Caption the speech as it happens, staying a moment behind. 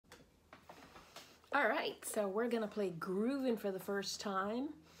All right, so we're gonna play Groovin for the first time.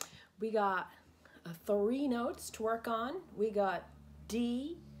 We got 3 notes to work on. We got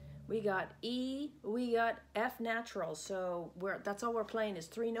D, we got E, we got F natural. So that's all we're playing is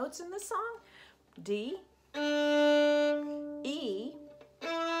 3 notes in this song. D, E,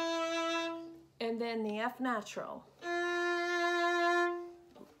 and then the F natural.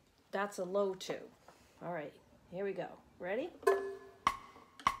 That's a low 2. All right, here we go. Ready?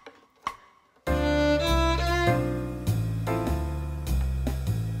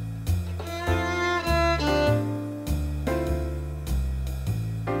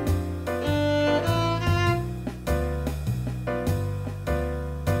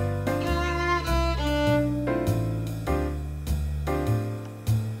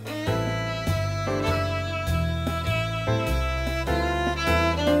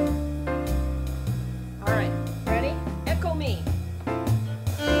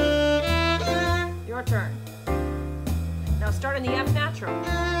 Turn. Now start in the F natural.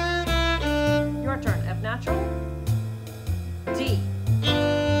 Your turn. F natural. D.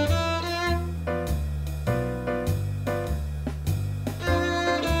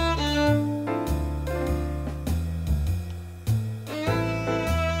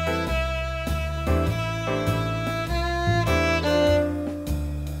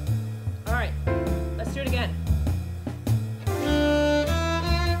 All right, let's do it again.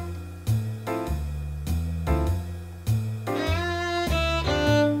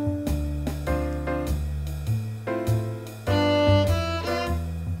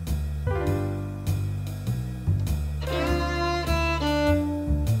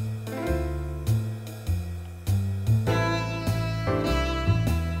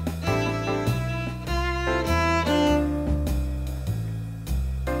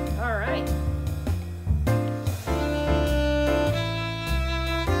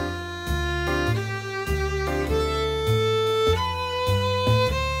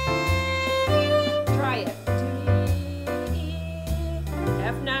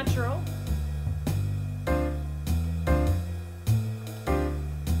 Natural.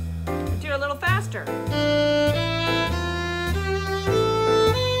 Do it a little faster. D.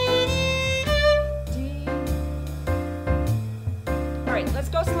 All right, let's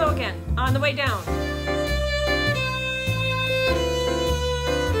go slow again on the way down.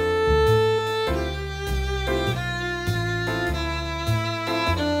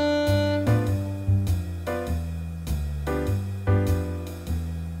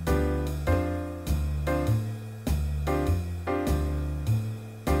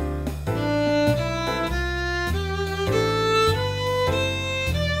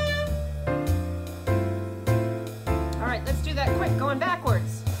 Let's do that quick, going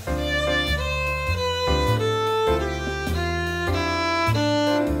backwards.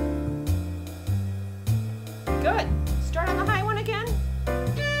 Good. Start on the high one again.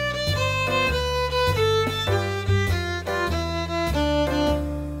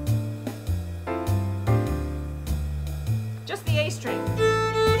 Just the A string.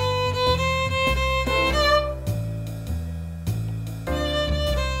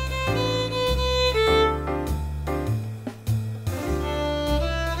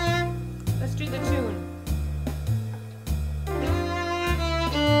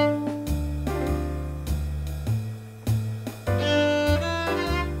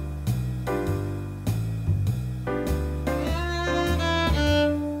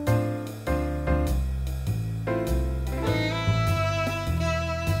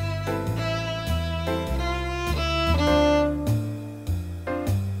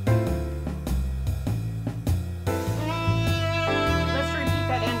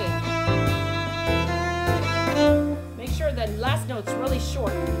 The last note's really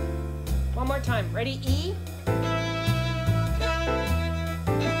short. One more time. Ready? E.